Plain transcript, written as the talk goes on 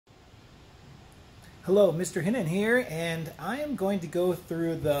Hello, Mr. Hinnon here, and I am going to go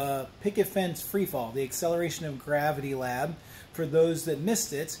through the picket fence freefall, the acceleration of gravity lab, for those that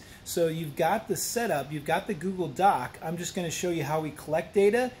missed it. So you've got the setup, you've got the Google Doc. I'm just going to show you how we collect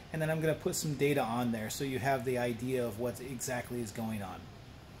data, and then I'm going to put some data on there so you have the idea of what exactly is going on.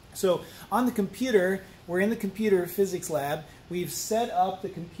 So on the computer, we're in the computer physics lab. We've set up the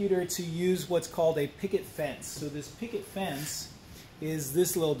computer to use what's called a picket fence. So this picket fence is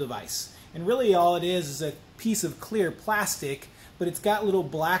this little device. And really all it is a piece of clear plastic, but it's got little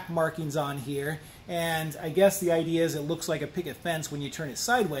black markings on here. And I guess the idea is it looks like a picket fence when you turn it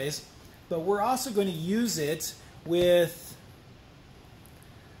sideways. But we're also going to use it with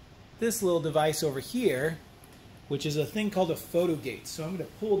this little device over here, which is a thing called a photogate. So I'm going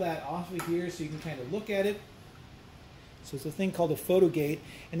to pull that off of here so you can kind of look at it. So it's a thing called a photogate.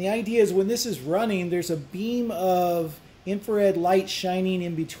 And the idea is when this is running, there's a beam of infrared light shining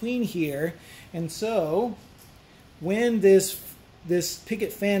in between here, and so when this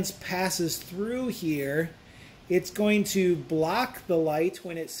picket fence passes through here, it's going to block the light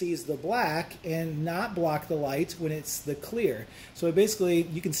when it sees the black and not block the light when it's the clear. So basically,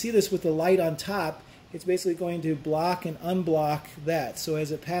 you can see this with the light on top, it's basically going to block and unblock that. So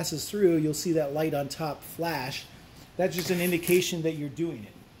as it passes through, you'll see that light on top flash. That's just an indication that you're doing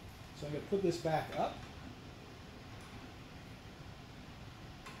it. So I'm going to put this back up.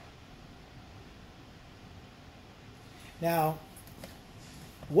 Now,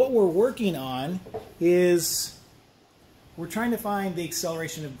 what we're working on is we're trying to find the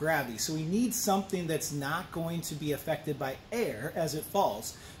acceleration of gravity. So we need something that's not going to be affected by air as it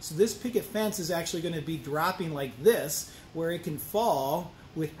falls. So this picket fence is actually going to be dropping like this, where it can fall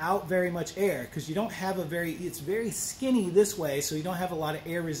without very much air, because you don't have it's very skinny this way, so you don't have a lot of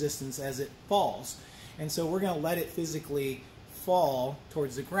air resistance as it falls. And so we're going to let it physically fall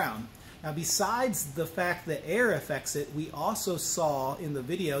towards the ground. Now, besides the fact that air affects it, we also saw in the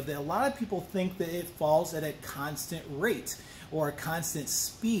video that a lot of people think that it falls at a constant rate or a constant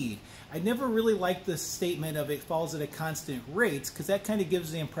speed. I never really liked the statement of it falls at a constant rate, because that kind of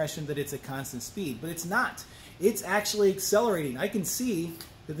gives the impression that it's a constant speed, but it's not. It's actually accelerating. I can see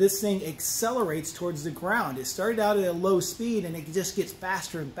that this thing accelerates towards the ground. It started out at a low speed and it just gets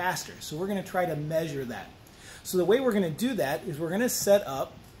faster and faster. So we're going to try to measure that. So the way we're going to do that is we're going to set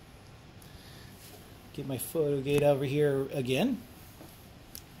up, get my photogate over here again,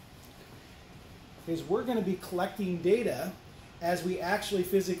 is we're going to be collecting data as we actually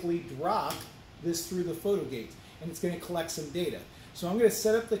physically drop this through the photogate, and it's going to collect some data. So I'm going to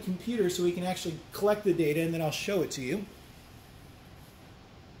set up the computer so we can actually collect the data, and then I'll show it to you.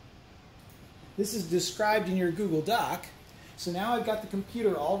 This is described in your Google Doc. So now I've got the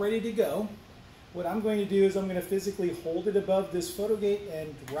computer all ready to go. What I'm going to do is I'm going to physically hold it above this photogate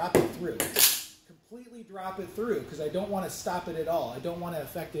and drop it through. Completely drop it through, because I don't want to stop it at all. I don't want to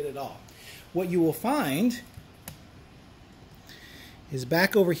affect it at all. What you will find is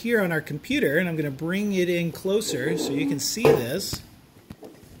back over here on our computer, and I'm going to bring it in closer so you can see this,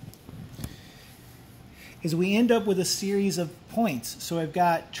 is we end up with a series of points. So I've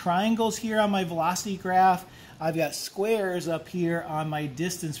got triangles here on my velocity graph. I've got squares up here on my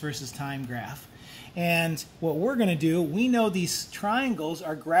distance versus time graph. And what we're going to do, we know these triangles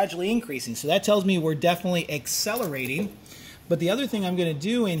are gradually increasing. So that tells me we're definitely accelerating. But the other thing I'm going to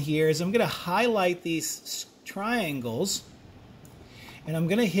do in here is I'm going to highlight these triangles. And I'm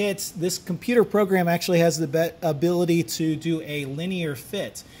going to hit, this computer program actually has the ability to do a linear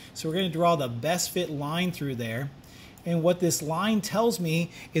fit. So we're going to draw the best fit line through there. And what this line tells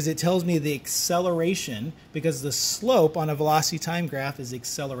me is it tells me the acceleration, because the slope on a velocity time graph is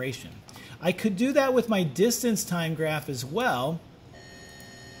acceleration. I could do that with my distance time graph as well.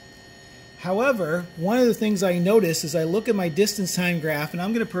 However, one of the things I notice is I look at my distance time graph, and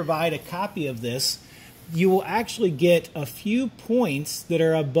I'm going to provide a copy of this. You will actually get a few points that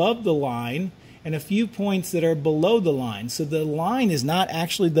are above the line and a few points that are below the line. So the line is not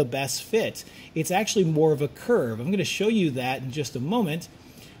actually the best fit. It's actually more of a curve. I'm going to show you that in just a moment,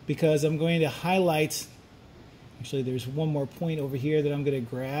 because I'm going to highlight. Actually, there's one more point over here that I'm going to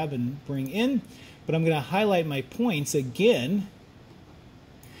grab and bring in, but I'm going to highlight my points again.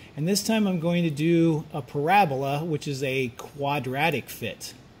 And this time I'm going to do a parabola, which is a quadratic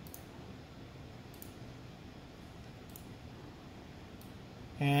fit.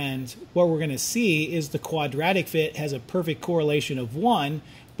 And what we're going to see is the quadratic fit has a perfect correlation of 1,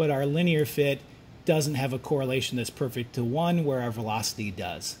 but our linear fit doesn't have a correlation that's perfect to 1, where our velocity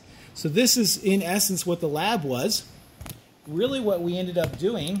does. So this is, in essence, what the lab was. Really what we ended up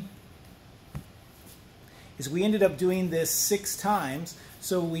doing is we ended up doing this 6 times.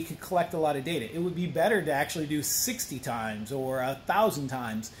 so we could collect a lot of data. It would be better to actually do 60 times or 1,000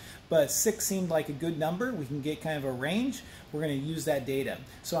 times, but 6 seemed like a good number. We can get kind of a range. We're going to use that data.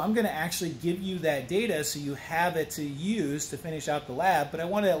 So I'm going to actually give you that data so you have it to use to finish out the lab, but I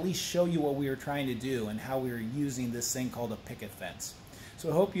want to at least show you what we were trying to do and how we were using this thing called a picket fence. So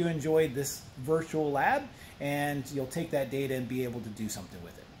I hope you enjoyed this virtual lab and you'll take that data and be able to do something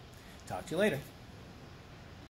with it. Talk to you later.